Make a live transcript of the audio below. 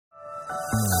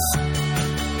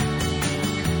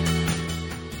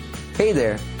Hey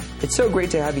there. It's so great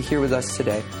to have you here with us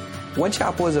today. One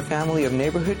Chapel is a family of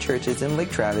neighborhood churches in Lake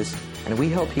Travis, and we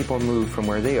help people move from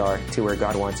where they are to where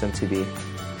God wants them to be.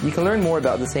 You can learn more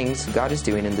about the things God is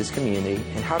doing in this community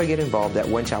and how to get involved at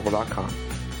onechapel.com.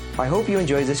 I hope you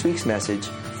enjoy this week's message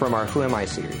from our Who Am I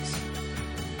series.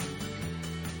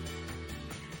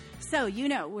 So,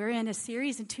 we're in a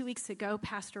series, and 2 weeks ago,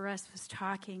 Pastor Russ was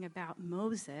talking about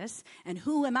Moses and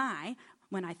who am I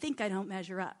when I think I don't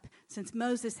measure up. Since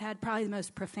Moses had probably the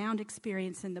most profound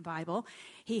experience in the Bible,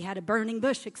 he had a burning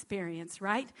bush experience,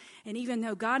 right? And even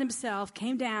though God himself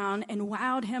came down and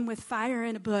wowed him with fire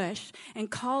in a bush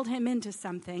and called him into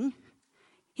something,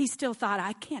 he still thought,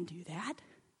 I can't do that,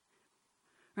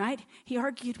 right? He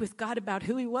argued with God about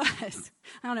who he was.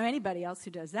 I don't know anybody else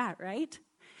who does that, right?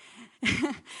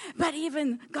 But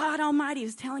even God Almighty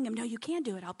is telling him, no, you can't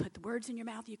do it. I'll put the words in your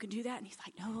mouth. You can do that. And he's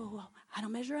like, no, I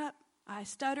don't measure up. I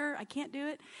stutter. I can't do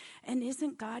it. And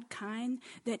isn't God kind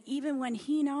that even when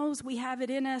he knows we have it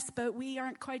in us, but we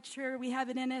aren't quite sure we have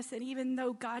it in us, and even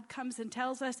though God comes and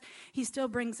tells us, he still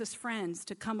brings us friends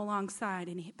to come alongside,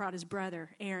 and he brought his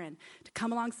brother, Aaron, to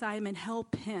come alongside him and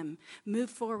help him move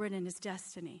forward in his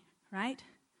destiny, right?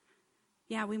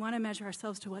 Yeah, we want to measure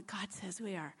ourselves to what God says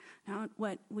we are, not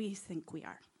what we think we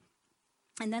are.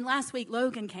 And then last week,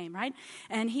 Logan came, right?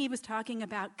 And he was talking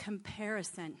about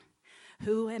comparison.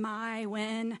 Who am I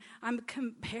when I'm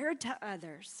compared to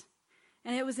others?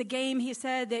 And it was a game, he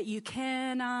said, that you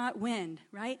cannot win,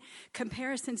 right?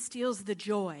 Comparison steals the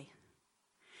joy.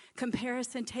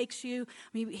 Comparison takes you,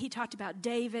 he talked about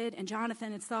David and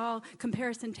Jonathan and Saul.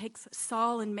 Comparison takes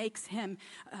Saul and makes him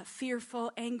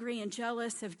fearful, angry, and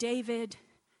jealous of David.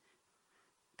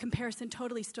 Comparison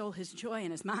totally stole his joy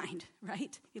and his mind,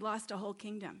 right? He lost a whole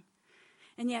kingdom.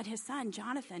 And yet his son,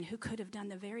 Jonathan, who could have done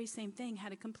the very same thing,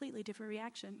 had a completely different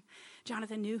reaction.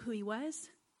 Jonathan knew who he was,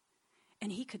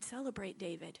 and he could celebrate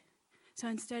David. So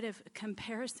instead of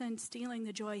comparison stealing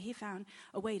the joy, he found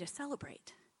a way to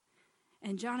celebrate.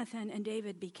 And Jonathan and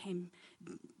David became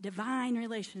divine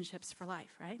relationships for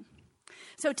life, right?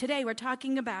 So today we're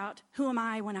talking about who am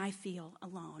I when I feel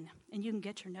alone? And you can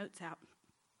get your notes out.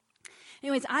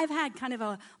 Anyways, I've had kind of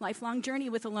a lifelong journey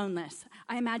with aloneness.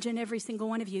 I imagine every single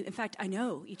one of you, in fact, I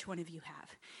know each one of you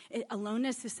have.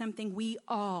 Aloneness is something we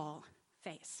all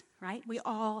face, right? We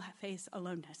all face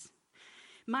aloneness.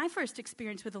 My first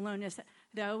experience with aloneness,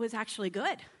 though, was actually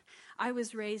good. I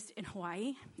was raised in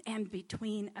Hawaii, and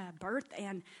between birth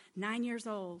and 9 years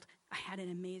old, I had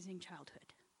an amazing childhood.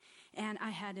 And I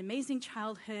had an amazing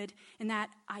childhood in that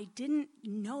I didn't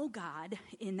know God,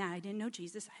 in that I didn't know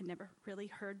Jesus. I had never really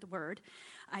heard the word.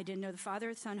 I didn't know the Father,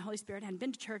 the Son, Holy Spirit. I hadn't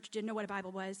been to church, didn't know what a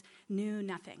Bible was, knew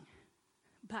nothing.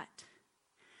 But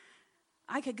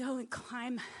I could go and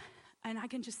climb, and I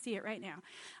can just see it right now.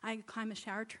 I could climb a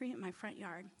shower tree in my front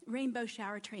yard, rainbow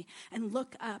shower tree, and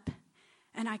look up,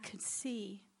 and I could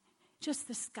see just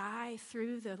the sky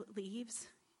through the leaves,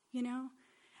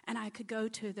 And I could go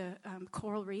to the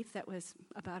coral reef that was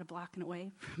about a block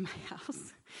away from my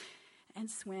house and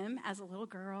swim as a little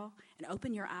girl and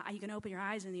open your eye. You can open your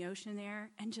eyes in the ocean there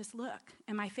and just look.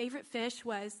 And my favorite fish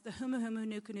was the humu humu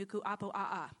nuku nuku apo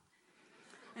a.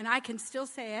 And I can still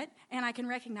say it, and I can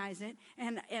recognize it,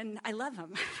 and I love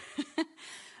them.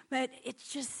 But it's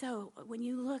just so, when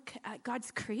you look at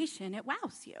God's creation, it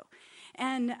wows you.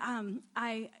 And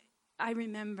I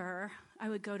remember I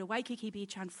would go to Waikiki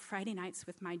Beach on Friday nights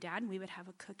with my dad, and we would have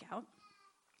a cookout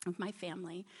with my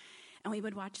family, and we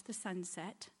would watch the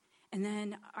sunset. And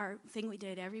then our thing we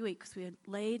did every week was we would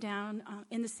lay down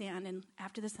in the sand and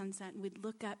after the sunset, and we'd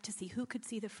look up to see who could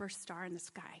see the first star in the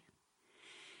sky.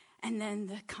 And then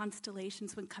the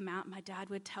constellations would come out, and my dad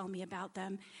would tell me about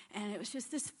them, and it was just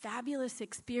this fabulous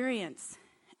experience.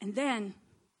 And then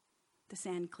the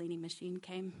sand cleaning machine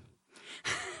came.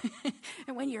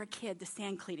 And when you're a kid, the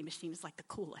sand cleaning machine is like the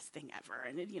coolest thing ever.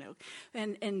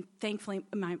 And and thankfully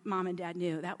my mom and dad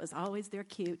knew that was always their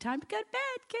cue. Time to go to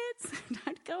bed, kids.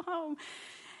 Time to go home.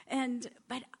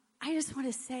 But I just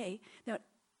want to say that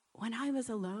when I was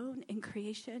alone in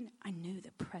creation, I knew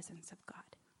the presence of God.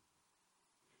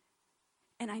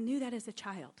 And I knew that as a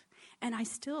child. And I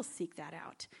still seek that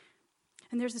out.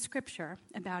 And there's a scripture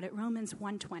about it, Romans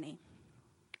 1:20.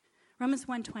 Romans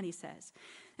 1:20 says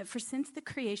that for since the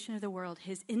creation of the world,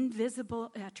 his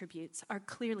invisible attributes are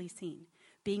clearly seen,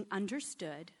 being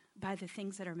understood by the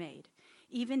things that are made,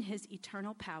 even his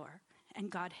eternal power and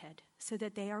Godhead, so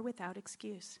that they are without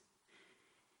excuse.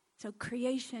 So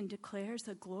creation declares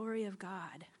the glory of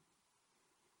God.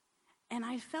 And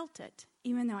I felt it,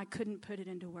 even though I couldn't put it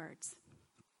into words.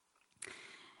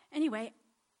 Anyway,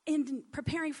 in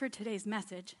preparing for today's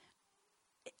message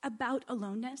about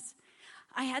aloneness,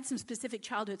 I had some specific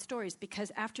childhood stories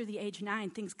because after the age 9,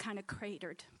 things kind of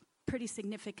cratered pretty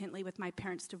significantly with my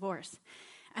parents' divorce.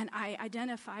 And I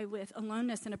identify with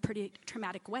aloneness in a pretty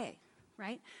traumatic way,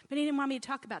 right? But he didn't want me to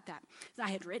talk about that. So I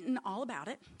had written all about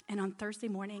it. And on Thursday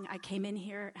morning, I came in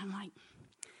here, and I'm like,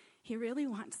 he really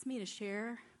wants me to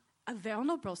share a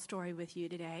vulnerable story with you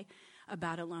today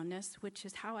about aloneness, which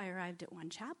is how I arrived at One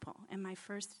Chapel in my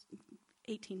first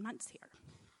 18 months here.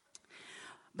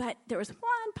 But there was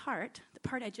one part, the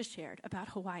part I just shared about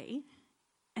Hawaii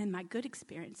and my good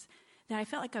experience, that I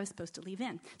felt like I was supposed to leave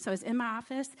in. So I was in my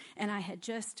office, and I had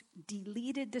just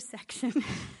deleted the section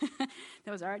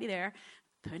that was already there,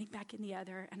 putting it back in the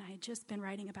other, and I had just been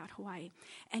writing about Hawaii.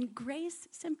 And Grace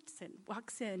Simpson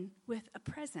walks in with a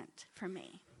present for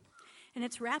me, and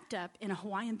it's wrapped up in a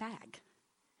Hawaiian bag.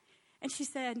 And she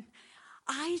said,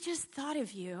 I just thought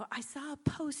of you. I saw a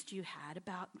post you had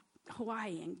about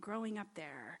Hawaii and growing up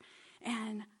there,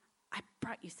 and I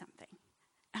brought you something.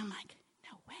 And I'm like,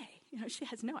 no way. She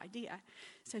has no idea.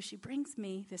 So she brings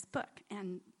me this book,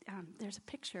 and there's a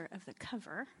picture of the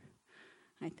cover,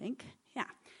 I think. Yeah.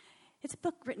 It's a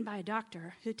book written by a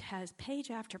doctor who has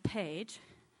page after page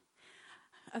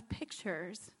of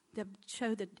pictures that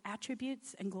show the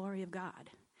attributes and glory of God.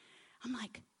 I'm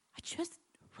like, I just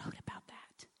wrote about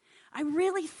that. I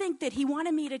really think that he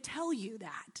wanted me to tell you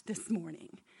that this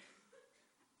morning.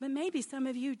 But maybe some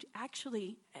of you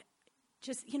actually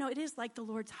just, it is like the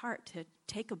Lord's heart to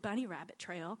take a bunny rabbit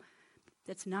trail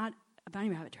that's not a bunny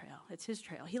rabbit trail. It's his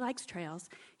trail. He likes trails.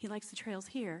 He likes the trails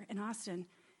here in Austin.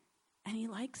 And he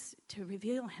likes to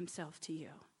reveal himself to you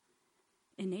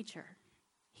in nature.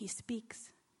 He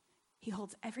speaks. He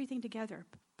holds everything together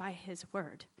by his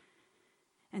word.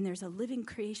 And there's a living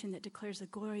creation that declares the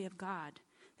glory of God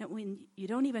that when you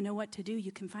don't even know what to do,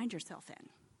 you can find yourself in.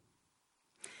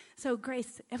 So,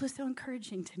 Grace, it was so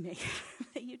encouraging to me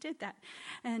that you did that.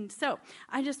 And so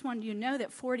I just wanted you to know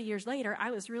that 40 years later, I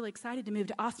was really excited to move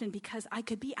to Austin because I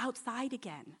could be outside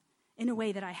again in a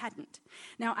way that I hadn't.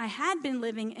 Now, I had been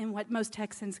living in what most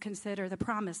Texans consider the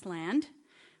promised land,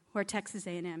 where Texas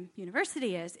A&M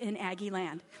University is, in Aggie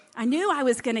land. I knew I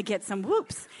was going to get some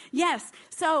whoops. Yes,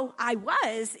 so I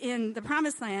was in the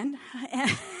promised land,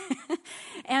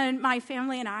 and my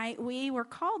family and I, we were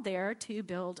called there to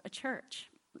build a church.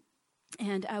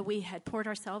 And we had poured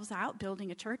ourselves out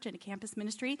building a church and a campus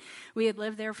ministry. We had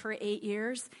lived there for 8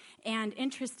 years. And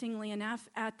interestingly enough,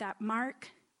 at that mark,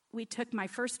 we took my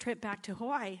first trip back to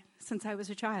Hawaii since I was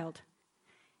a child.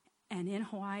 And in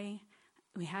Hawaii,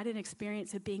 we had an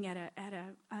experience of being at a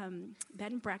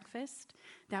bed and breakfast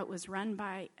that was run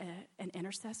by an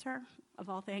intercessor, of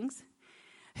all things,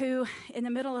 who in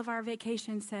the middle of our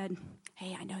vacation said,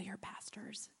 hey, I know you're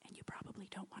pastors, and you probably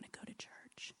don't want to go to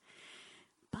church.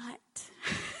 But,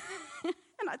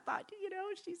 and I thought,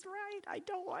 she's right. I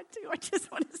don't want to. I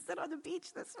just want to sit on the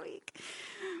beach this week.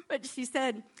 But she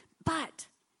said, but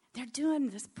they're doing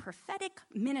this prophetic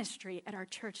ministry at our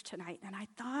church tonight. And I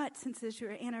thought, since it's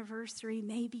your anniversary,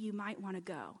 maybe you might want to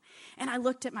go. And I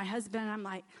looked at my husband, and I'm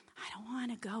like, I don't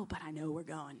want to go, but I know we're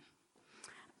going.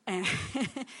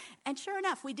 And sure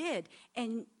enough, we did.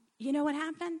 And you know what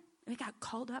happened? We got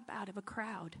called up out of a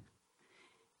crowd.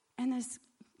 And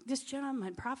this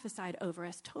gentleman prophesied over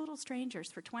us, total strangers,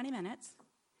 for 20 minutes.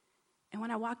 And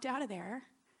when I walked out of there,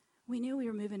 we knew we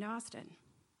were moving to Austin.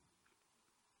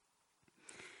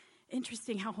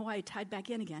 Interesting how Hawaii tied back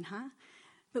in again, huh?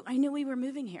 But I knew we were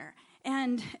moving here.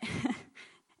 And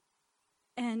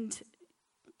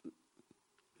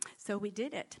so we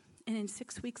did it. And then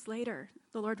 6 weeks later,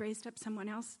 the Lord raised up someone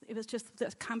else. It was just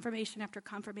the confirmation after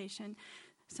confirmation.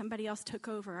 Somebody else took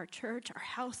over our church, our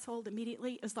household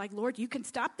immediately. It was like, Lord, you can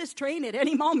stop this train at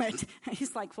any moment.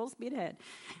 He's like, full speed ahead.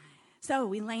 So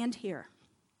we land here.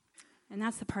 And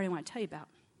that's the part I want to tell you about.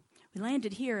 We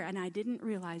landed here, and I didn't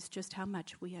realize just how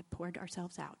much we had poured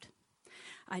ourselves out.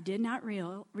 I did not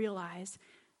realize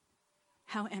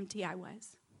how empty I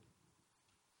was.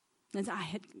 And I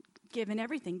had given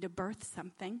everything to birth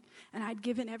something, and I'd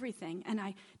given everything. And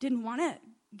I didn't want to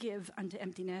give unto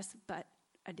emptiness, but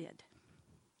I did.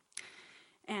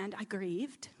 And I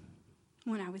grieved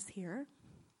when I was here.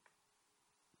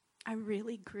 I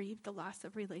really grieved the loss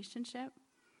of relationship.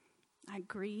 I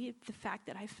grieved the fact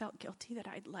that I felt guilty that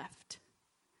I'd left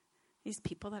these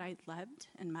people that I'd loved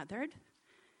and mothered,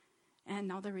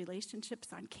 and all the relationships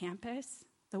on campus,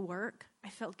 the work. I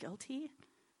felt guilty.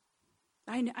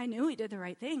 I knew we did the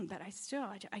right thing, but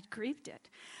I grieved it.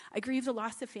 I grieved the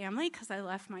loss of family because I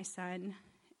left my son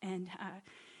and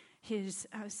his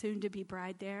soon-to-be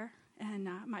bride there. and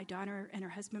my daughter and her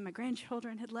husband, my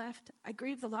grandchildren had left. I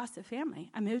grieved the loss of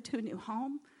family. I moved to a new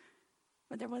home,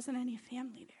 but there wasn't any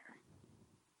family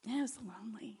there. It was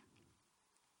lonely.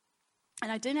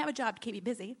 And I didn't have a job to keep me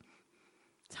busy,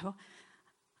 so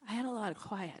I had a lot of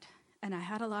quiet, and I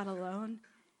had a lot alone,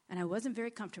 and I wasn't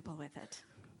very comfortable with it.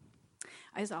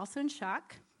 I was also in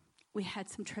shock. We had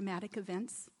some traumatic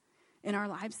events in our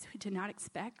lives we did not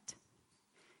expect,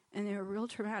 and they were real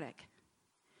traumatic.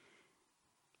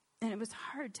 And it was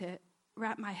hard to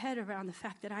wrap my head around the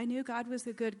fact that I knew God was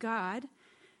a good God,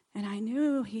 and I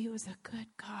knew he was a good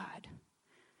God.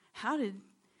 How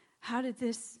did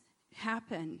this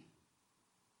happen?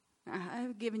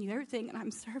 I've given you everything, and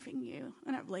I'm serving you,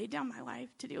 and I've laid down my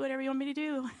life to do whatever you want me to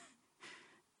do.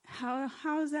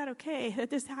 How is that okay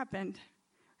that this happened?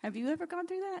 Have you ever gone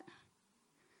through that?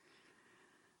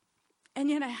 And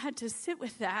yet I had to sit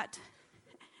with that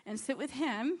and sit with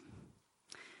him,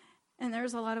 and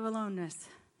there's a lot of aloneness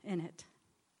in it.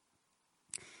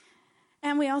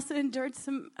 And we also endured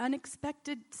some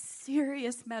unexpected,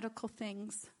 serious medical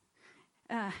things,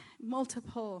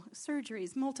 multiple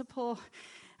surgeries, multiple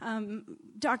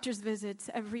doctor's visits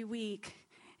every week,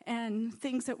 and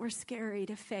things that were scary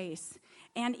to face.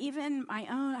 And even my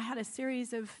own, I had a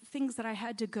series of things that I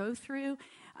had to go through,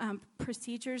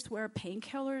 procedures where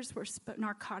painkillers,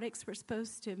 narcotics were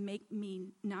supposed to make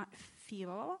me not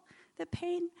feel the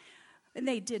pain. And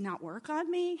they did not work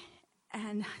on me.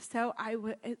 And so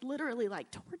it literally like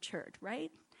tortured,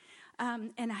 right?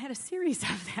 And I had a series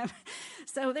of them.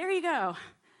 So there you go.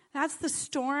 That's the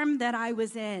storm that I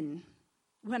was in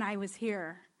when I was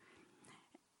here.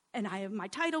 And my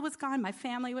title was gone. My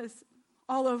family was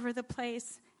all over the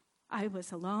place. I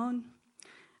was alone.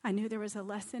 I knew there was a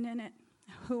lesson in it.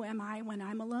 Who am I when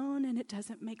I'm alone and it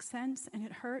doesn't make sense and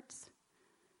it hurts?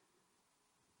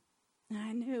 And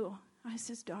I knew I was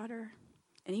his daughter.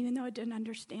 And even though I didn't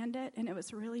understand it and it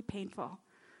was really painful,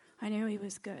 I knew he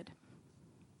was good.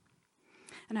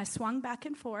 And I swung back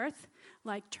and forth,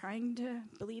 like trying to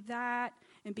believe that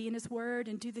and be in his word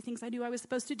and do the things I knew I was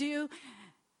supposed to do.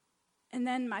 And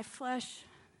then my flesh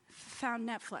found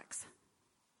Netflix.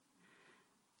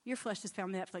 Your flesh has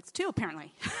found Netflix too,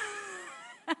 apparently.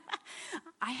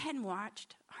 I hadn't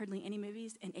watched hardly any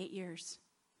movies in 8 years.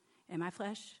 And my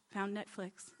flesh found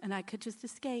Netflix, and I could just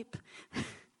escape.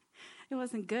 It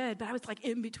wasn't good, but I was like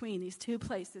in between these two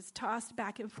places, tossed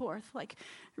back and forth, like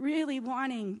really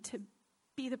wanting to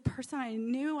be the person I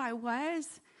knew I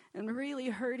was and really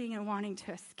hurting and wanting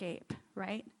to escape,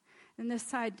 right? And this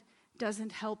side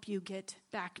doesn't help you get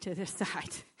back to this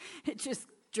side. It just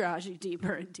draws you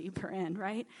deeper and deeper in,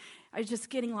 right? I was just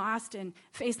getting lost in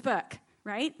Facebook,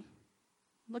 right?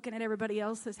 Looking at everybody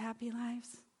else's happy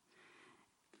lives.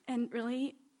 And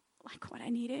really, like what I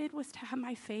needed was to have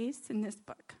my face in this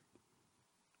book.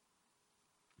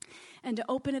 And to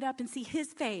open it up and see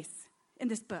his face in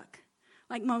this book.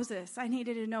 Like Moses, I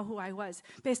needed to know who I was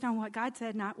based on what God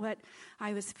said, not what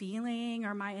I was feeling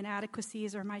or my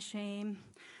inadequacies or my shame,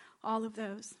 all of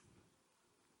those.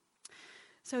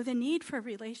 So the need for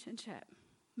relationship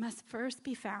must first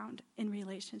be found in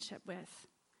relationship with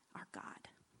our God,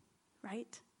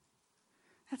 right?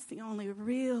 That's the only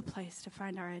real place to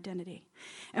find our identity.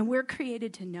 And we're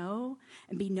created to know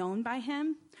and be known by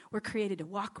him. We're created to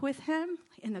walk with him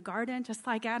in the garden, just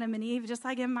like Adam and Eve, just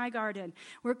like in my garden.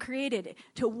 We're created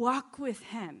to walk with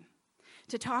him,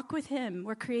 to talk with him.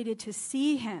 We're created to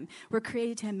see him. We're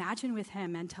created to imagine with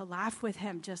him and to laugh with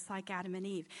him, just like Adam and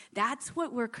Eve. That's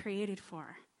what we're created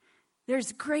for.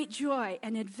 There's great joy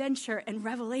and adventure and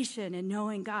revelation in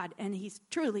knowing God, and he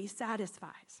truly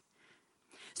satisfies.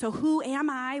 So who am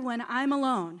I when I'm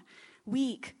alone,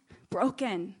 weak,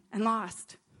 broken, and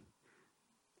lost?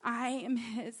 I am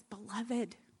his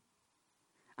beloved.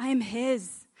 I am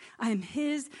his. I am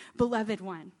his beloved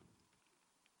one.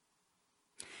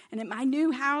 And in my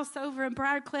new house over in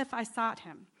Briarcliff, I sought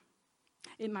him.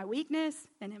 In my weakness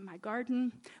and in my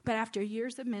garden. But after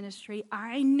years of ministry,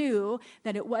 I knew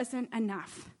that it wasn't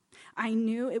enough. I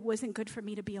knew it wasn't good for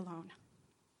me to be alone.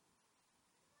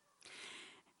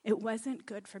 It wasn't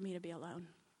good for me to be alone.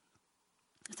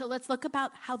 So let's look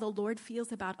about how the Lord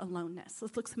feels about aloneness.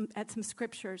 Let's look at some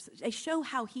scriptures. They show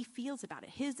how he feels about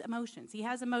it, his emotions. He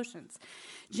has emotions.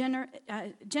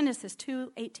 Genesis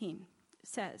 2:18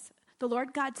 says, "The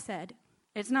Lord God said,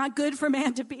 'It's not good for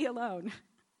man to be alone.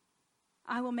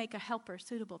 I will make a helper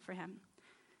suitable for him.'"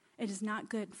 It is not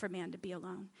good for man to be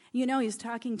alone. You know, he's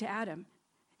talking to Adam.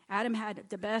 Adam had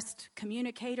the best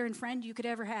communicator and friend you could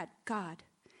ever had, God.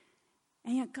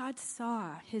 And yet God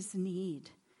saw his need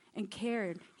and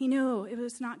cared. He knew it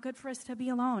was not good for us to be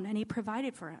alone, and he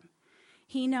provided for him.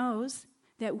 He knows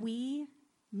that we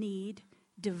need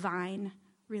divine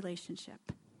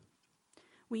relationship.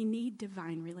 We need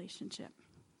divine relationship.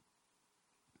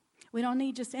 We don't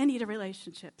need just any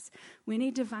relationships. We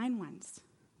need divine ones.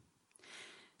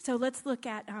 So let's look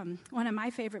at one of my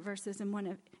favorite verses and one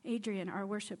of Adrian, our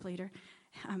worship leader,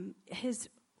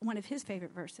 one of his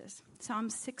favorite verses. Psalm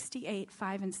 68,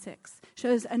 5 and 6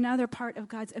 shows another part of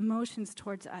God's emotions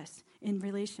towards us in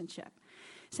relationship.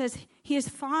 It says, he is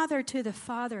father to the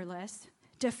fatherless,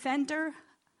 defender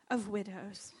of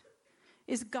widows,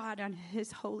 is God on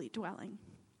his holy dwelling.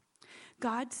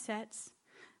 God sets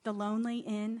the lonely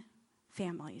in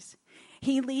families.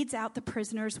 He leads out the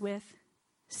prisoners with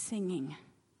singing.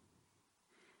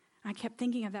 I kept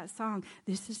thinking of that song.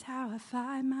 This is how I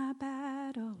fight my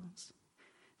battles.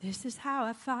 This is how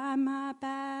I fight my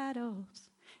battles.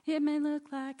 It may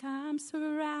look like I'm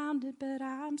surrounded, but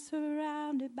I'm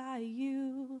surrounded by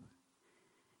you.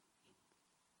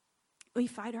 We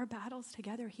fight our battles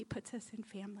together. He puts us in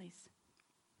families.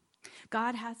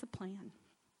 God has a plan.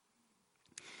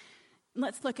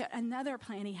 Let's look at another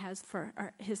plan he has for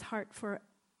his heart for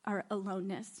our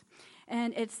aloneness.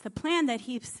 And it's the plan that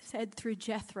he said through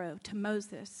Jethro to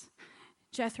Moses.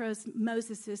 Jethro's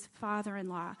Moses'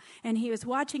 father-in-law. And he was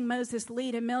watching Moses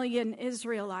lead 1 million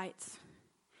Israelites.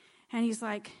 And he's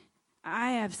like,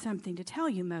 I have something to tell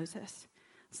you, Moses.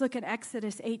 Let's look at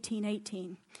Exodus 18:18.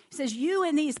 He says, you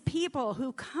and these people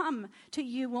who come to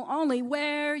you will only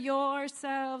wear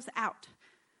yourselves out.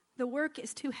 The work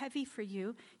is too heavy for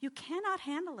you. You cannot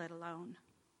handle it alone.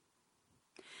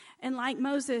 And like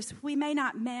Moses, we may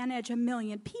not manage 1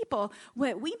 million people,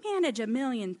 but we manage 1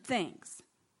 million things,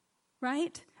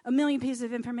 right? 1 million pieces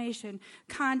of information,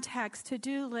 contacts,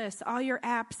 to-do lists, all your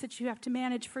apps that you have to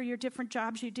manage for your different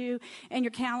jobs you do, and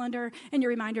your calendar, and your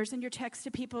reminders, and your texts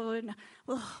to people. And,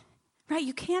 right,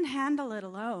 you can't handle it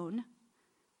alone.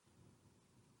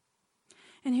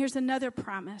 And here's another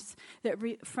promise that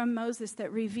from Moses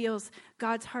that reveals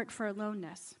God's heart for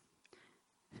aloneness.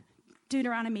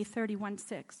 Deuteronomy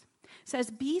 31:6 says,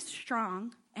 be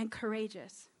strong and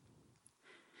courageous.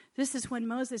 This is when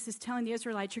Moses is telling the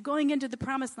Israelites, you're going into the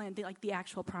promised land, like the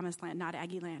actual promised land, not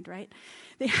Aggie land, right?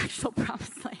 The actual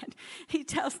promised land. He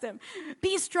tells them,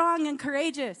 be strong and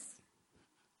courageous.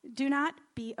 Do not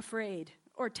be afraid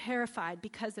or terrified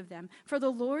because of them. For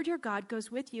the Lord your God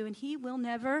goes with you, and he will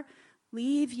never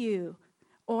leave you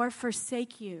or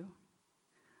forsake you.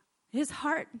 His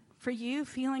heart for you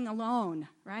feeling alone,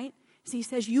 right? So he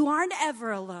says, you aren't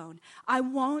ever alone. I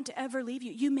won't ever leave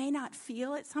you. You may not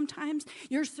feel it sometimes.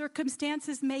 Your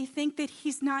circumstances may think that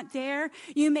he's not there.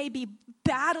 You may be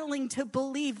battling to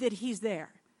believe that he's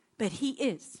there, but he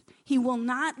is. He will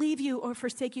not leave you or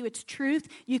forsake you. It's truth.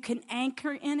 You can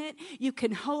anchor in it. You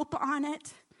can hope on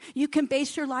it. You can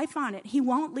base your life on it. He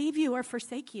won't leave you or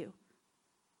forsake you.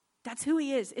 That's who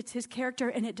he is. It's his character,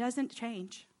 and it doesn't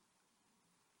change.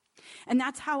 And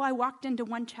that's how I walked into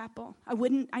One Chapel.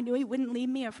 I knew he wouldn't leave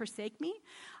me or forsake me.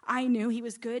 I knew he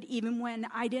was good even when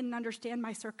I didn't understand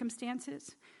my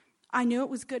circumstances. I knew it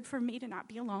was good for me to not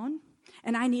be alone,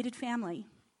 and I needed family.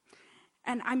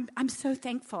 And I'm so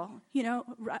thankful. You know,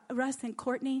 Russ and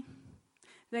Courtney,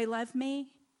 they love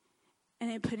me,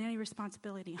 and they didn't put any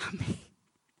responsibility on me.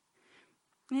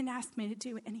 They didn't ask me to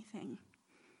do anything.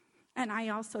 And I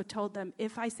also told them,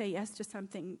 if I say yes to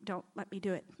something, don't let me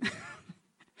do it.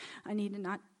 I need to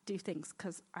not do things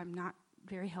because I'm not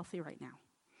very healthy right now.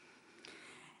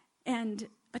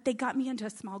 But they got me into a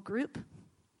small group.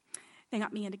 They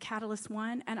got me into Catalyst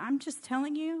One. And I'm just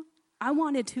telling you, I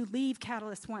wanted to leave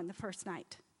Catalyst One the first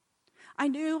night. I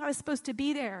knew I was supposed to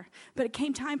be there, but it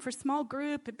came time for small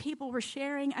group and people were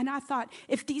sharing. And I thought,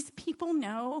 if these people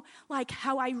know like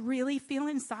how I really feel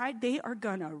inside, they are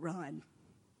going to run.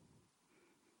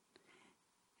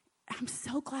 I'm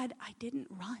so glad I didn't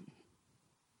run.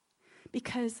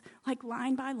 Because like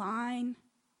line by line,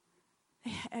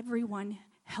 everyone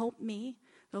helped me.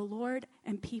 The Lord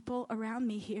and people around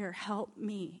me here helped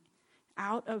me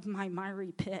out of my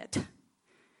miry pit.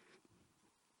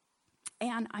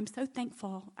 And I'm so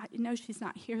thankful. I know she's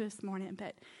not here this morning,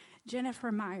 but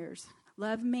Jennifer Myers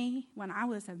loved me when I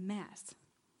was a mess.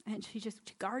 And she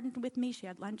gardened with me. She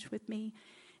had lunch with me.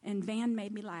 And Van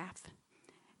made me laugh.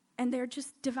 And they're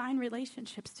just divine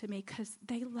relationships to me because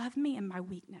they love me in my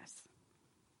weakness.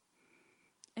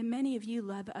 And many of you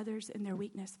love others in their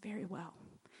weakness very well.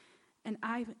 And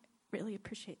I really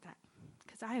appreciate that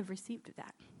because I have received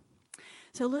that.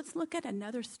 So let's look at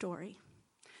another story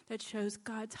that shows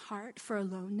God's heart for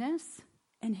aloneness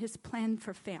and his plan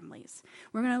for families.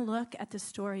 We're going to look at the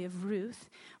story of Ruth.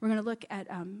 We're going to look at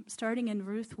starting in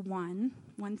Ruth 1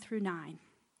 through 9.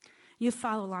 You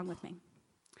follow along with me.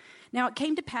 Now it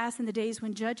came to pass in the days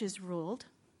when judges ruled.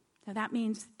 Now that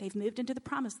means they've moved into the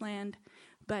promised land,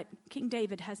 but King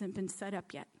David hasn't been set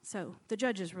up yet. So the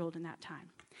judges ruled in that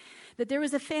time. That there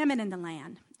was a famine in the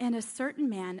land, and a certain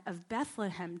man of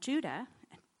Bethlehem, Judah,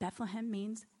 and Bethlehem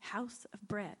means house of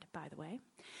bread, by the way,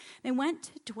 they went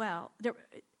to dwell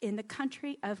in the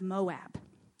country of Moab.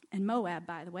 And Moab,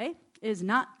 by the way, is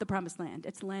not the promised land.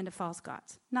 It's the land of false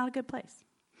gods. Not a good place.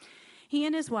 He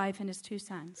and his wife and his 2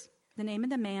 sons. The name of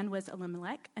the man was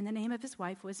Elimelech, and the name of his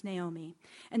wife was Naomi.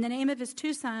 And the name of his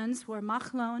 2 sons were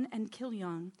Machlon and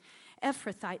Kilion,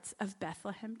 Ephrathites of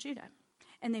Bethlehem, Judah.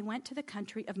 And they went to the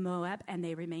country of Moab, and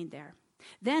they remained there.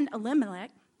 Then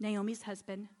Elimelech, Naomi's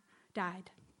husband, died.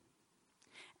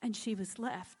 And she was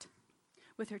left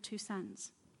with her 2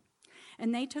 sons.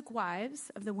 And they took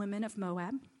wives of the women of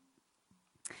Moab.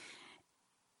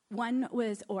 One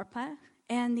was Orpah,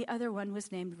 and the other one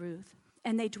was named Ruth.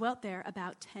 And they dwelt there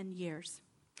about 10 years.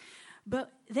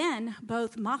 But then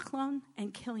both Machlon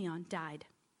and Kilion died.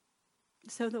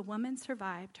 So the woman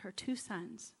survived her 2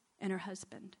 sons and her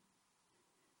husband.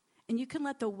 And you can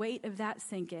let the weight of that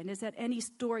sink in. Is that any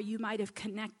story you might have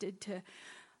connected to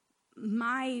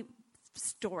my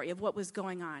story of what was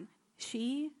going on?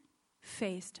 She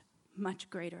faced much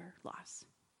greater loss.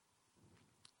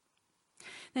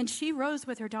 Then she rose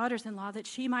with her daughters-in-law that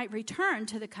she might return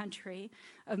to the country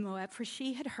of Moab, for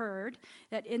she had heard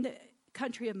that in the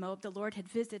country of Moab the Lord had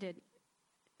visited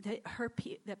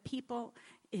the people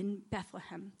in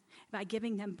Bethlehem by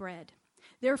giving them bread.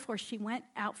 Therefore she went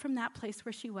out from that place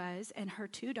where she was, and her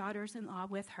 2 daughters-in-law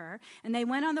with her, and they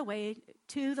went on the way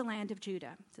to the land of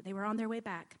Judah. So they were on their way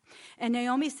back. And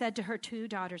Naomi said to her 2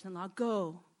 daughters-in-law,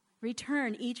 "Go,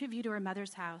 return each of you to her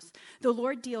mother's house. The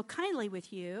Lord deal kindly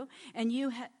with you, and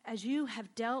as you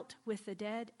have dealt with the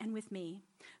dead and with me.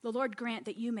 The Lord grant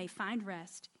that you may find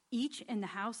rest, each in the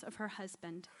house of her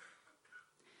husband."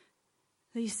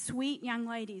 These sweet young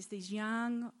ladies, these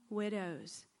young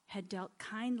widows, had dealt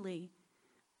kindly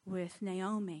with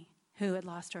Naomi, who had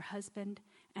lost her husband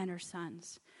and her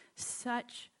sons.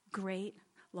 Such great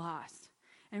loss.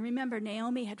 And remember,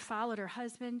 Naomi had followed her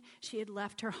husband. She had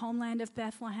left her homeland of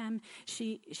Bethlehem.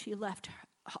 She left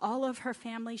all of her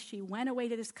family. She went away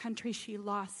to this country. She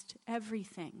lost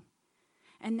everything.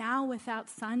 And now, without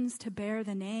sons to bear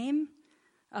the name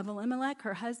of Elimelech,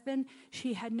 her husband,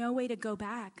 she had no way to go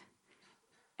back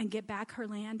and get back her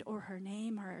land or her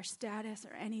name or her status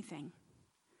or anything.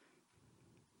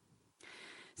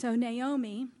 So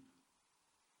Naomi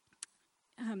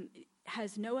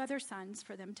has no other sons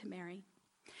for them to marry.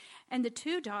 And the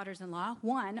 2 daughters-in-law,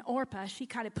 one, Orpah, she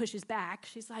kind of pushes back.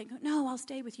 She's like, "No, I'll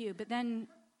stay with you." But then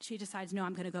she decides, "No,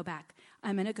 I'm going to go back.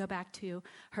 I'm going to go back to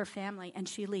her family," and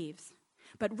she leaves.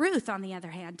 But Ruth, on the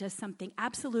other hand, does something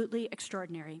absolutely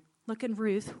extraordinary. Look in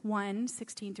Ruth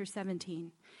 1:16 through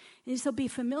 17. This will be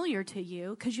familiar to you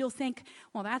because you'll think,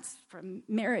 well, that's from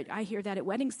marriage. I hear that at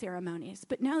wedding ceremonies.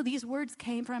 But no, these words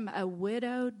came from a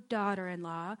widowed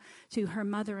daughter-in-law to her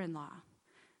mother-in-law.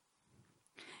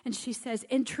 And she says,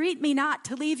 "Entreat me not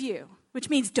to leave you," which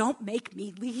means don't make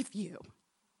me leave you.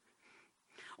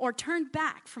 "Or turn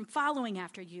back from following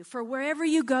after you. For wherever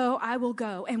you go, I will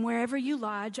go, and wherever you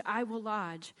lodge, I will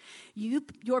lodge.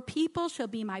 Your people shall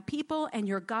be my people, and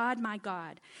your God my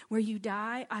God. Where you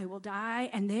die, I will die,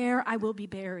 and there I will be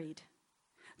buried.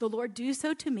 The Lord do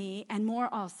so to me, and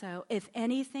more also, if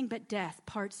anything but death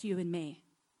parts you and me."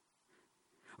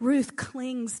 Ruth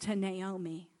clings to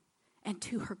Naomi and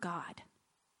to her God.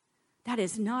 That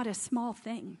is not a small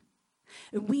thing.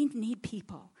 We need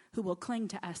people who will cling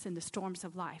to us in the storms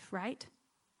of life, right?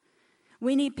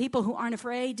 We need people who aren't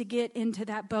afraid to get into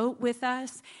that boat with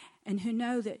us and who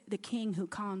know that the King who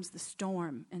calms the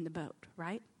storm in the boat,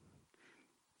 right?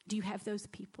 Do you have those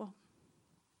people?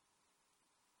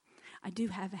 I do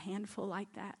have a handful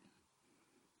like that.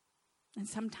 And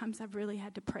sometimes I've really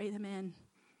had to pray them in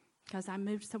because I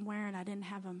moved somewhere and I didn't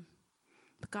have them.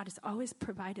 But God has always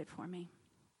provided for me.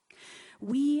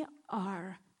 We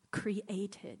are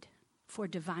created for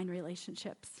divine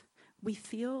relationships. We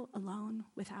feel alone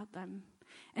without them.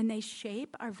 And they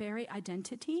shape our very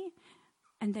identity,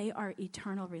 and they are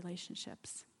eternal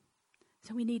relationships.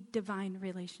 So we need divine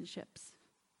relationships.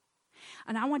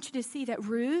 And I want you to see that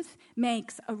Ruth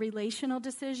makes a relational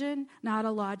decision, not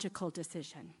a logical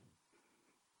decision.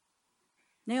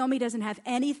 Naomi doesn't have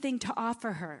anything to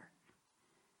offer her.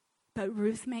 But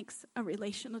Ruth makes a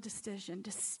relational decision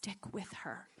to stick with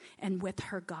her and with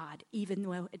her God, even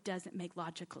though it doesn't make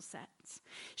logical sense.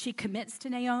 She commits to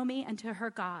Naomi and to her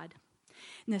God.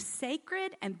 And the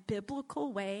sacred and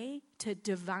biblical way to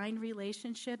divine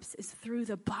relationships is through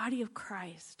the body of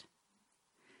Christ.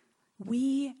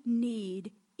 We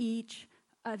need each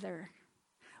other.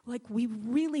 Like we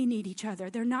really need each other.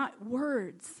 They're not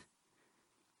words.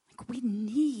 Like we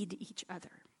need each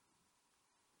other.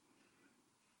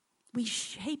 We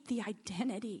shape the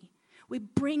identity. We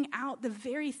bring out the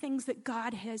very things that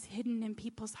God has hidden in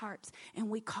people's hearts, and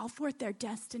we call forth their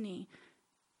destiny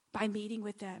by meeting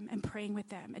with them and praying with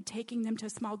them and taking them to a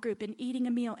small group and eating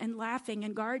a meal and laughing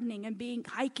and gardening and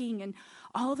hiking and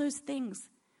all those things.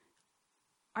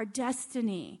 Our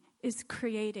destiny is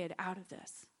created out of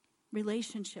this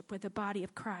relationship with the body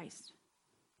of Christ.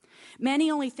 Many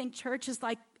only think church is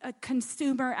like a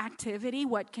consumer activity.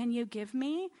 What can you give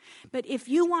me? But if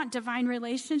you want divine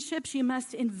relationships, you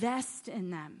must invest in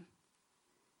them.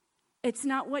 It's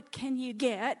not what can you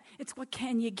get, it's what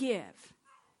can you give.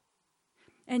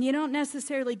 And you don't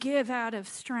necessarily give out of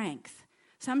strength.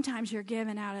 Sometimes you're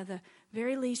given out of the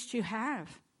very least you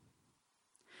have.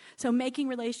 So making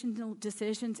relational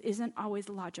decisions isn't always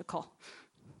logical.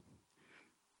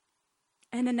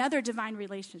 And another divine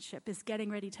relationship is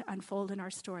getting ready to unfold in our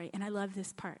story. And I love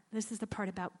this part. This is the part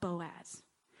about Boaz.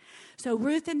 So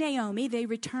Ruth and Naomi, they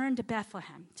return to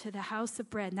Bethlehem, to the house of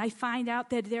bread. And they find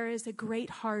out that there is a great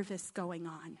harvest going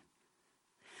on.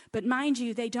 But mind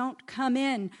you, they don't come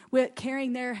in with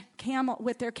carrying their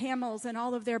camels and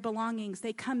all of their belongings.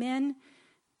 They come in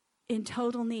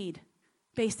total need,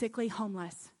 basically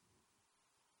homeless.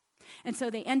 And so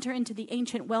they enter into the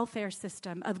ancient welfare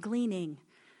system of gleaning,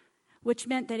 which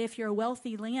meant that if you're a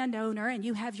wealthy landowner and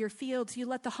you have your fields, you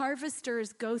let the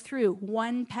harvesters go through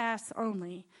one pass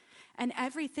only. And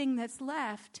everything that's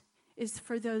left is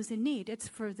for those in need. It's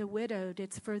for the widowed.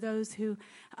 It's for those who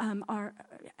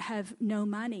have no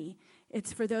money.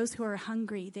 It's for those who are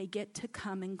hungry. They get to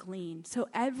come and glean. So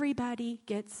everybody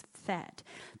gets fed.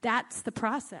 That's the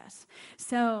process.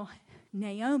 So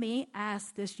Naomi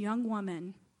asked this young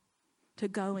woman to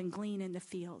go and glean in the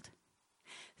field.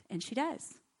 And she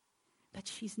does. But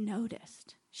she's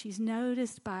noticed. She's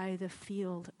noticed by the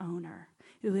field owner,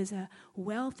 who is a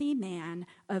wealthy man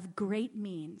of great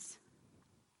means.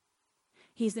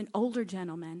 He's an older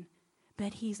gentleman,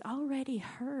 but he's already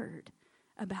heard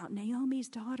about Naomi's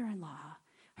daughter-in-law.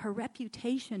 Her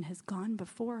reputation has gone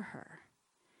before her,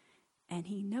 and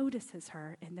he notices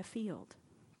her in the field.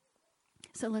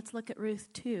 So let's look at Ruth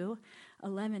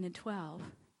 2:11 and 12,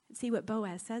 and see what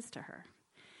Boaz says to her.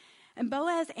 And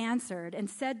Boaz answered and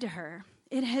said to her,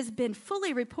 "It has been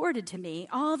fully reported to me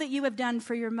all that you have done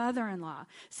for your mother-in-law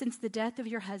since the death of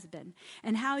your husband,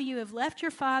 and how you have left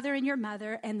your father and your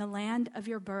mother and the land of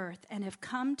your birth, and have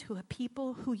come to a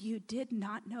people who you did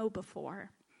not know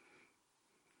before.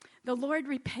 The Lord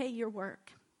repay your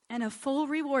work, and a full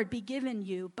reward be given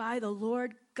you by the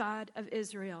Lord God of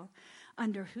Israel,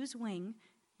 under whose wing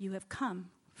you have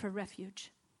come for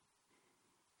refuge."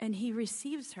 And he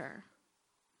receives her.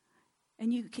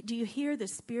 And do you hear the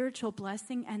spiritual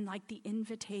blessing and like the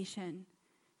invitation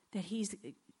that he's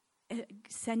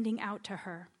sending out to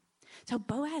her? So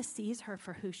Boaz sees her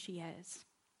for who she is.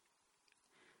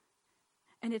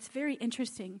 And it's very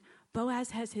interesting. Boaz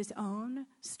has his own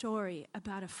story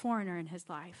about a foreigner in his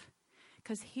life.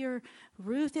 Because here,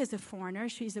 Ruth is a foreigner.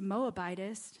 She's a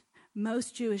Moabitess.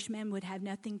 Most Jewish men would have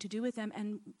nothing to do with them,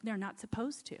 and they're not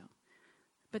supposed to.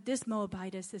 But this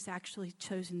Moabitess is actually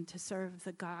chosen to serve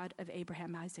the God of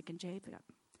Abraham, Isaac, and Jacob.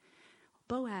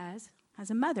 Boaz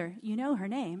has a mother. You know her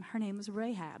name. Her name was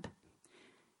Rahab.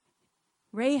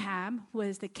 Rahab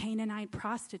was the Canaanite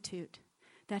prostitute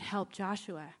that helped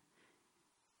Joshua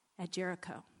at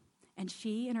Jericho. And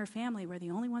she and her family were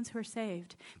the only ones who were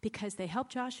saved because they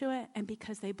helped Joshua and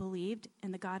because they believed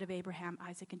in the God of Abraham,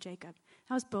 Isaac, and Jacob.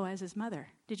 That was Boaz's mother.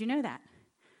 Did you know that?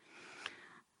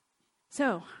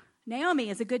 So Naomi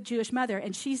is a good Jewish mother,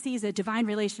 and she sees a divine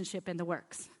relationship in the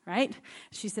works, right?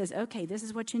 She says, okay, this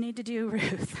is what you need to do,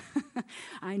 Ruth.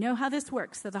 I know how this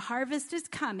works. So the harvest is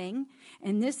coming,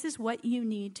 and this is what you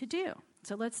need to do.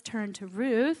 So let's turn to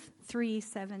Ruth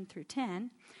 3:7 through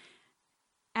 10.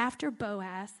 After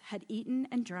Boaz had eaten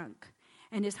and drunk,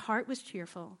 and his heart was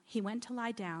cheerful, he went to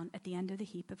lie down at the end of the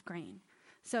heap of grain.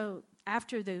 So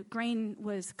after the grain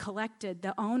was collected,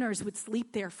 the owners would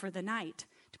sleep there for the night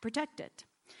to protect it.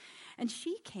 And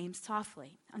she came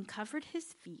softly, uncovered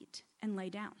his feet, and lay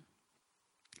down.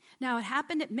 Now it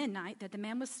happened at midnight that the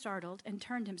man was startled and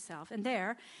turned himself, and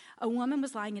there a woman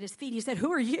was lying at his feet. He said,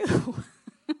 "Who are you?"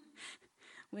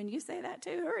 When you say that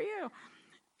too, who are you?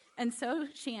 And so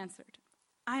she answered,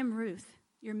 "I am Ruth,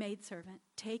 your maidservant.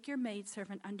 Take your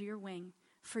maidservant under your wing,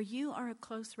 for you are a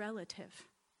close relative."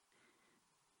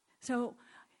 So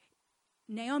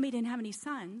Naomi didn't have any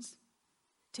sons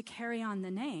to carry on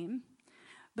the name,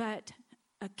 but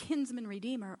a kinsman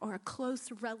redeemer or a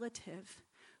close relative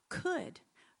could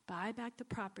buy back the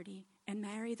property and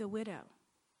marry the widow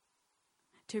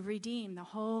to redeem the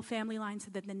whole family line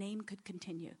so that the name could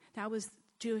continue. That was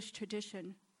Jewish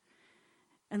tradition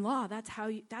and law. That's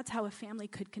how a family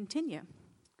could continue.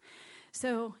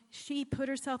 So she put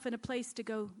herself in a place to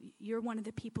go, you're one of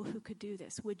the people who could do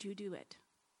this. Would you do it?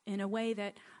 In a way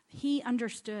that he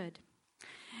understood.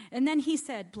 And then he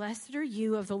said, blessed are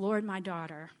you of the Lord, my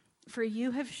daughter, for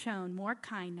you have shown more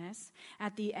kindness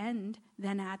at the end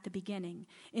than at the beginning,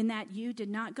 in that you did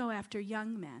not go after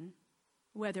young men,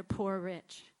 whether poor or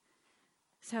rich.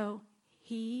 So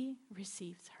he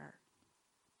receives her.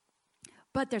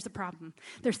 But there's a problem.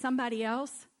 There's somebody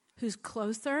else who's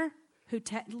closer, who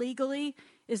legally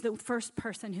is the first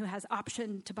person who has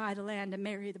option to buy the land and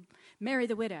marry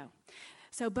the widow.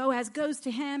 So Boaz goes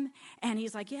to him, and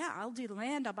he's like, yeah, I'll do the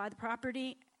land, I'll buy the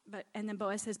property. And then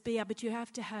Boaz says, but you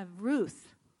have to have Ruth.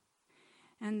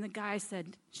 And the guy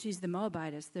said, she's the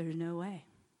Moabitess. There's no way.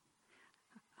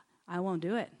 I won't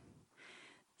do it.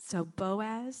 So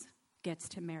Boaz gets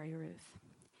to marry Ruth.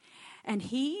 And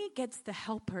he gets the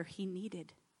helper he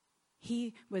needed.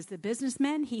 He was the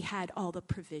businessman. He had all the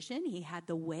provision. He had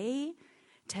the way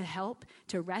to help,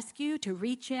 to rescue, to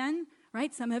reach in,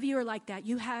 right? Some of you are like that.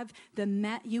 You have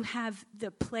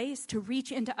the place to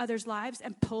reach into others' lives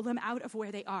and pull them out of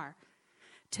where they are,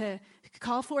 to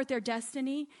call forth their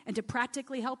destiny and to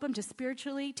practically help them, to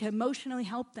spiritually, to emotionally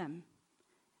help them.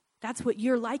 That's what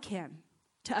you're like him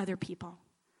to other people.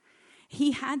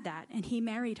 He had that, and he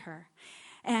married her.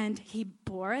 And he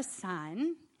bore a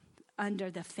son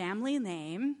under the family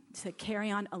name to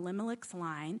carry on Elimelech's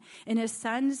line, and his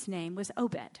son's name was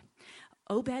Obed.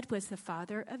 Obed was the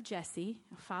father of Jesse.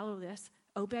 Follow this.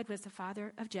 Obed was the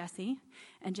father of Jesse,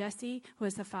 and Jesse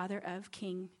was the father of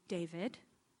King David.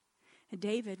 And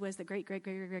David was the great,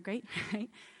 right,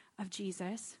 of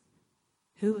Jesus,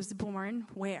 who was born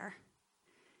where?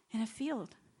 In a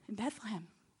field in Bethlehem,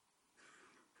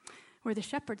 where the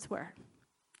shepherds were.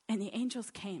 And the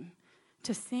angels came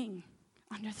to sing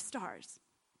under the stars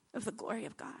of the glory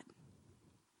of God.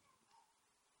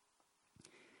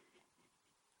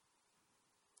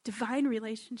 Divine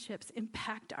relationships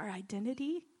impact our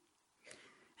identity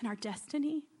and our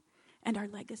destiny and our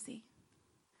legacy.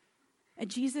 And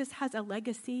Jesus has a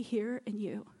legacy here in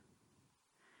you.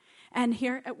 And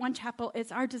here at One Chapel,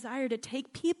 it's our desire to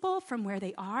take people from where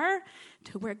they are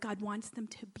to where God wants them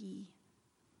to be.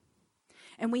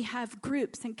 And we have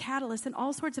groups and catalysts and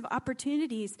all sorts of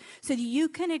opportunities so that you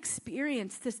can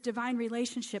experience this divine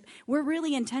relationship. We're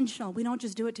really intentional. We don't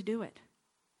just do it to do it.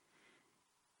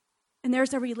 And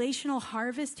there's a relational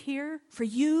harvest here for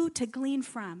you to glean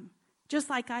from, just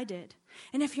like I did.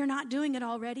 And if you're not doing it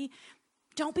already,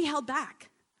 don't be held back.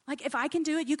 Like, if I can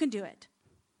do it, you can do it.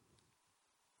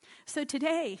 So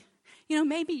today,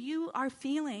 maybe you are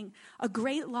feeling a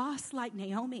great loss like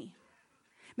Naomi.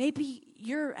 Maybe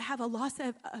you have a loss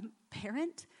of a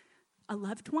parent, a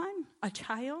loved one, a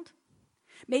child.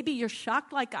 Maybe you're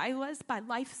shocked like I was by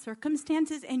life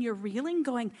circumstances and you're reeling,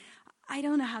 going, I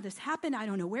don't know how this happened. I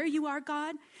don't know where you are,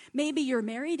 God. Maybe you're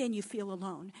married and you feel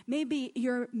alone. Maybe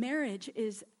your marriage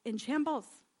is in shambles.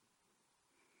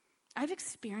 I've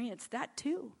experienced that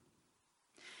too.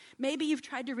 Maybe you've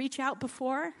tried to reach out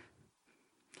before,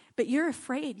 but you're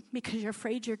afraid because you're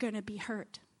afraid you're going to be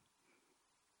hurt.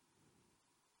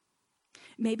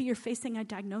 Maybe you're facing a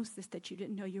diagnosis that you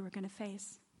didn't know you were going to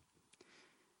face.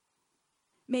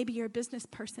 Maybe you're a business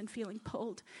person feeling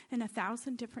pulled in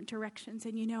 1,000 different directions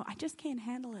and I just can't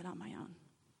handle it on my own.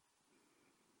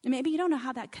 And maybe you don't know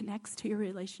how that connects to your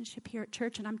relationship here at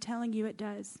church, and I'm telling you it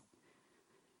does.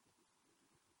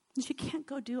 And you can't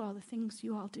go do all the things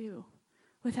you all do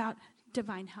without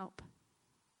divine help.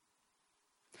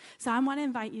 So I want to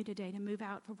invite you today to move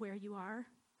out from where you are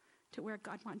to where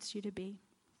God wants you to be.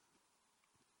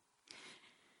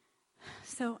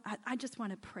 So I just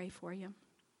want to pray for you.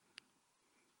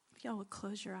 If y'all would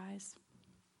close your eyes.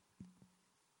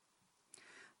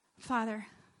 Father,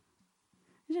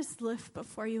 I just lift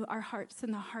before you our hearts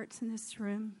and the hearts in this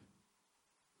room.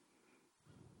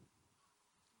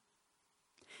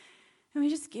 And we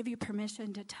just give you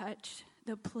permission to touch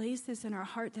the places in our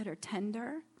heart that are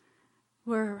tender,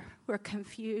 where we're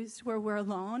confused, where we're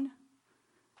alone.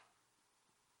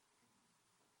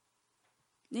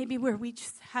 Maybe where we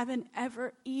just haven't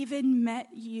ever even met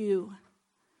you.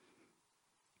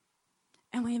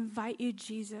 And we invite you,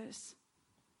 Jesus,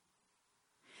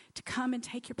 to come and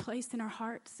take your place in our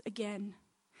hearts again.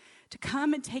 To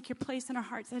come and take your place in our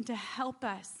hearts and to help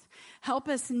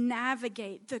us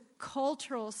navigate the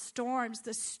cultural storms,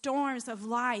 the storms of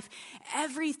life,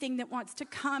 everything that wants to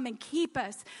come and keep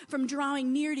us from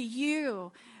drawing near to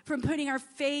you, from putting our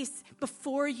face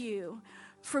before you,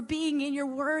 for being in your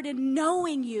word and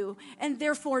knowing you, and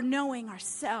therefore knowing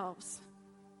ourselves.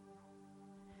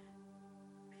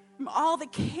 From all the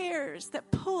cares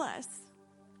that pull us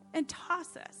and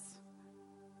toss us.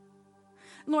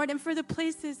 Lord, and for the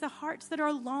places, the hearts that are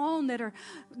alone, that are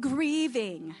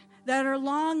grieving, that are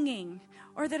longing,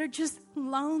 or that are just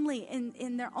lonely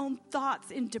in their own thoughts,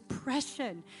 in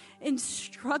depression, in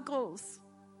struggles,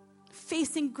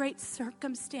 facing great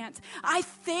circumstance. I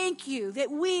thank you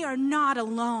that we are not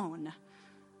alone.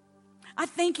 I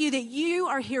thank you that you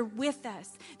are here with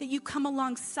us, that you come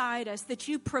alongside us, that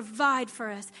you provide for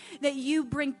us, that you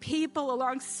bring people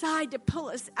alongside to pull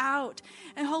us out.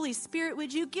 And Holy Spirit,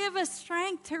 would you give us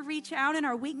strength to reach out in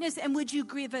our weakness, and would you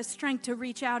give us strength to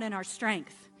reach out in our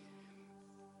strength?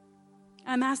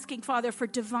 I'm asking, Father, for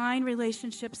divine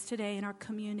relationships today in our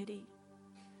community.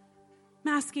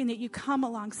 I'm asking that you come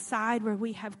alongside where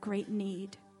we have great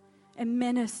need and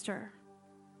minister.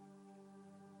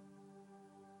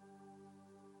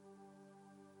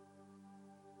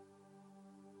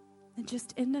 And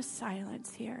just in the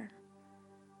silence here,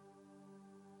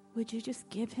 would you just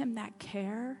give him that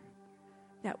care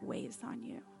that weighs on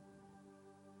you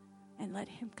and let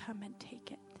him come and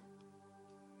take it?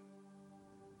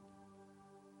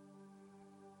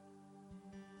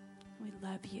 We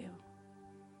love you. In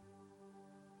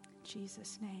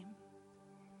Jesus' name,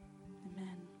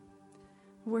 amen.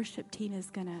 Worship team is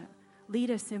going to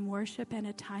lead us in worship and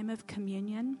a time of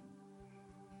communion.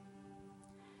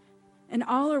 And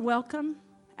all are welcome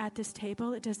at this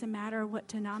table. It doesn't matter what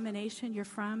denomination you're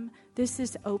from. This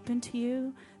is open to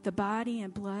you, the body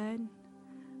and blood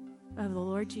of the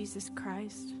Lord Jesus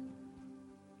Christ,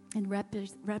 and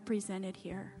represented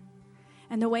here.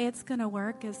 And the way it's going to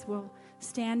work is we'll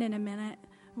stand in a minute.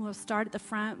 We'll start at the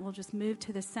front. We'll just move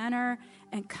to the center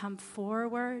and come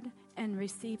forward and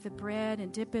receive the bread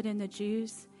and dip it in the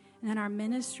juice. And then our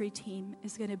ministry team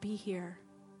is going to be here.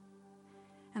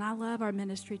 And I love our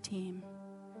ministry team.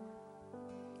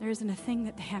 There isn't a thing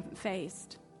that they haven't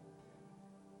faced.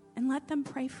 And let them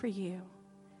pray for you.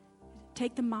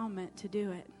 Take the moment to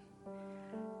do it.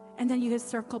 And then you can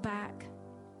circle back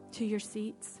to your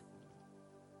seats.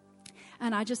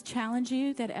 And I just challenge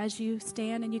you that as you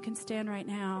stand, and you can stand right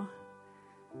now,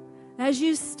 as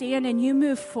you stand and you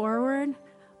move forward,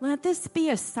 let this be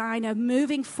a sign of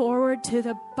moving forward to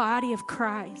the body of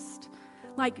Christ.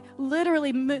 Like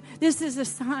literally, this is a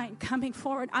sign coming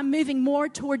forward. I'm moving more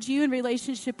towards you in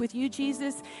relationship with you,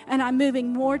 Jesus, and I'm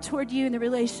moving more toward you in the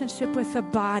relationship with the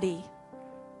body.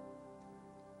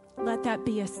 Let that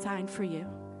be a sign for you.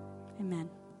 Amen.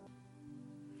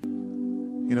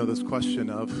 You know, this question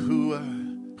of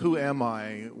who am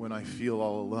I when I feel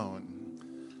all alone?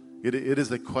 It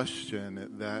is a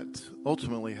question that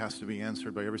ultimately has to be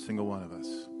answered by every single one of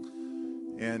us.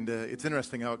 And it's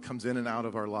interesting how it comes in and out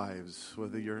of our lives,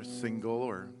 whether you're single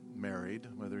or married,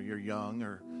 whether you're young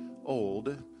or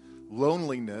old.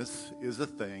 Loneliness is a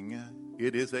thing.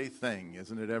 It is a thing,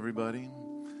 isn't it, everybody?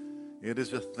 It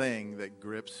is a thing that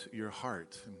grips your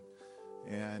heart.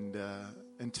 And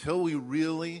until we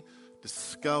really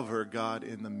discover God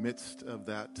in the midst of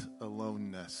that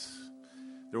aloneness,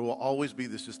 there will always be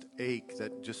this just ache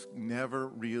that just never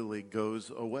really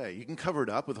goes away. You can cover it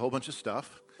up with a whole bunch of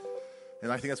stuff.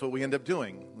 And I think that's what we end up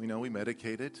doing. You know, we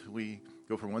medicate it. We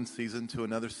go from one season to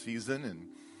another season.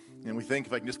 And we think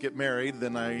if I can just get married,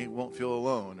 then I won't feel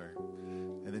alone.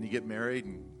 And then you get married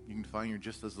and you can find you're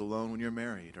just as alone when you're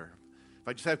married. Or if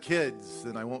I just have kids,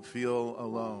 then I won't feel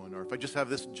alone. Or if I just have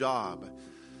this job,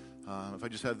 if I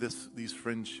just have these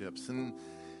friendships. And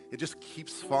it just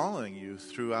keeps following you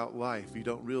throughout life. You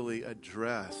don't really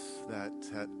address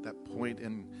that point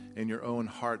in your own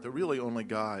heart that really only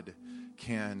God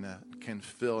can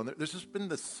fill. And there's just been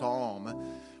this psalm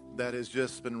that has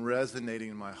just been resonating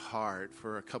in my heart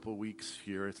for a couple weeks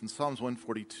here. It's in Psalms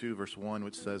 142, verse 1,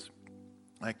 which says,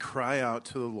 I cry out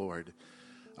to the Lord.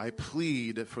 I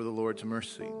plead for the Lord's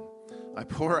mercy. I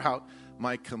pour out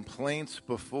my complaints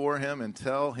before him and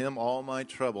tell him all my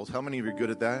troubles. How many of you are good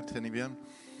at that? Any of you?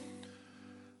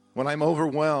 When I'm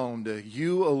overwhelmed,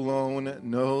 you alone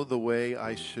know the way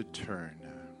I should turn.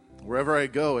 Wherever I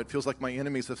go, it feels like my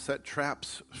enemies have set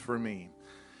traps for me.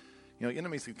 You know,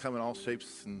 enemies can come in all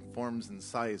shapes and forms and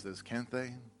sizes, can't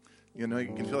they? You know, you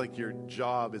can feel like your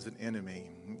job is an enemy.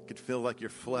 You can feel like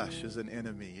your flesh is an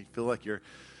enemy. You feel like your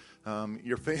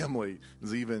family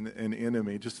is even an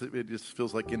enemy. It just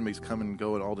feels like enemies come and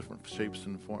go in all different shapes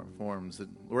and forms.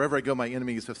 And wherever I go, my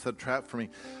enemies have set a trap for me.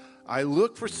 I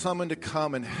look for someone to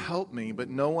come and help me, but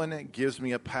no one gives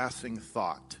me a passing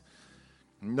thought.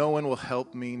 No one will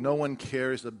help me. No one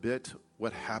cares a bit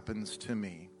what happens to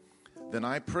me. Then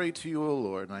I pray to you, O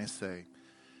Lord, and I say,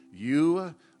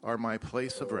 you are my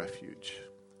place of refuge.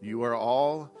 You are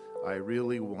all I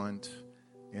really want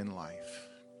in life.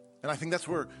 And I think that's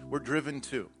where we're driven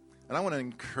to. And I want to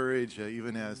encourage you,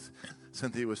 even as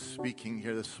Cynthia was speaking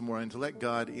here this morning, to let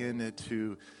God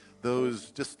into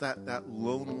those, just that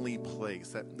lonely place,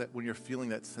 that when you're feeling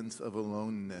that sense of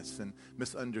aloneness and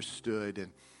misunderstood,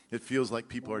 and it feels like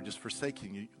people are just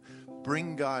forsaking you.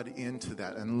 Bring God into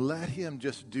that and let him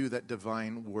just do that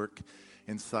divine work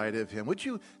inside of him. Would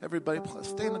you, everybody,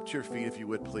 stand up to your feet if you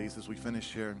would, please, as we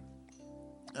finish here.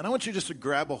 And I want you just to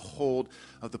grab a hold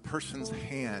of the person's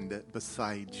hand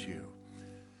beside you.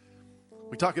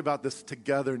 We talk about this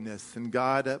togetherness, and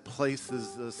God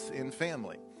places us in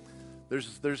family.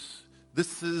 This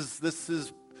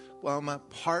is a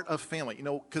part of family,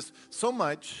 because so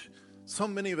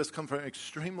many of us come from an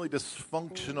extremely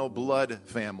dysfunctional blood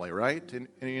family, right? And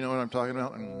you know what I'm talking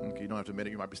about? You don't have to admit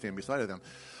it. You might be standing beside of them.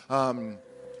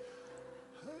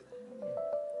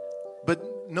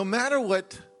 But no matter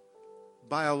what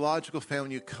biological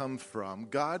family you come from,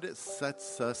 God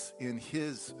sets us in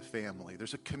his family.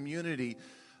 There's a community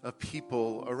of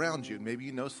people around you. Maybe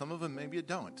you know some of them, maybe you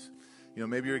don't.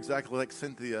 Maybe you're exactly like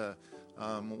Cynthia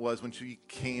was when she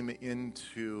came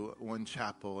into One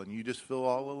Chapel, and you just feel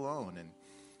all alone,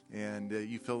 and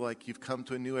you feel like you've come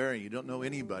to a new area, you don't know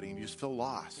anybody, and you just feel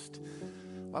lost.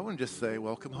 I want to just say,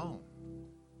 welcome home.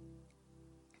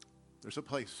 There's a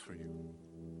place for you.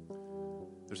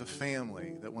 There's a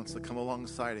family that wants to come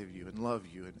alongside of you and love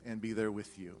you and be there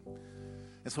with you.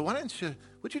 And so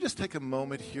would you just take a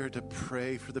moment here to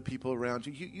pray for the people around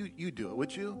you? You do it,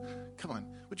 would you? Come on.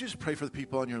 Would you just pray for the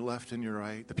people on your left and your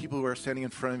right, the people who are standing in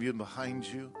front of you and behind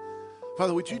you?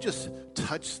 Father, would you just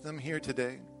touch them here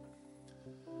today?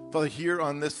 Father, here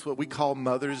on this, what we call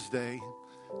Mother's Day,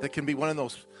 that can be one of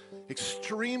those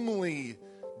extremely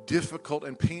difficult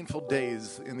and painful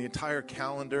days in the entire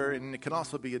calendar, and it can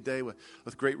also be a day with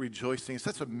great rejoicing. It's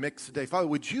such a mixed day. Father,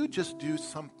 would you just do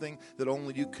something that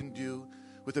only you can do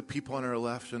with the people on our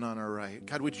left and on our right?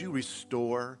 God, would you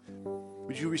restore?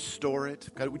 Would you restore it?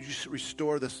 God, would you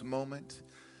restore this moment?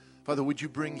 Father, would you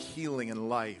bring healing and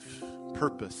life,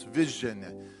 purpose,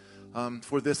 vision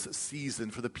for this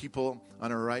season, for the people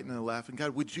on our right and the left? And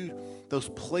God, would you, those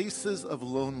places of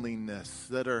loneliness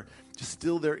that are just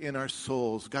still there in our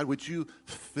souls, God, would you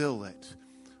fill it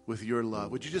with your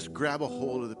love? Would you just grab a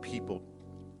hold of the people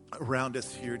around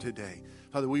us here today?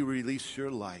 Father, we release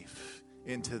your life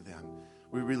into them.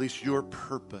 We release your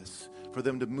purpose for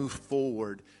them to move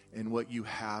forward in what you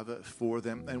have for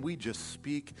them. And we just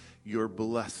speak your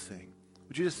blessing.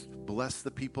 Would you just bless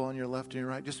the people on your left and your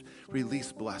right? Just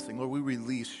release blessing. Lord, we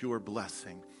release your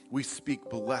blessing. We speak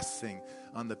blessing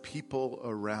on the people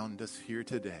around us here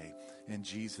today. In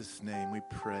Jesus' name we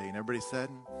pray. And everybody said,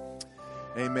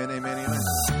 amen, amen, amen.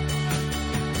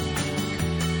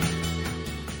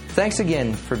 Thanks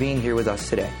again for being here with us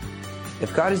today.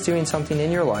 If God is doing something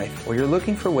in your life, or you're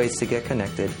looking for ways to get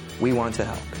connected, we want to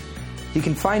help. You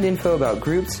can find info about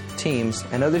groups, teams,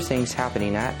 and other things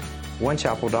happening at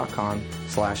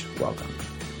onechapel.com/welcome.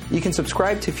 You can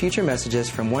subscribe to future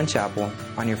messages from One Chapel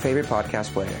on your favorite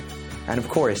podcast player. And of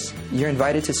course, you're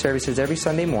invited to services every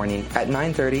Sunday morning at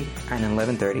 9:30 and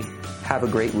 11:30. Have a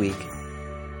great week.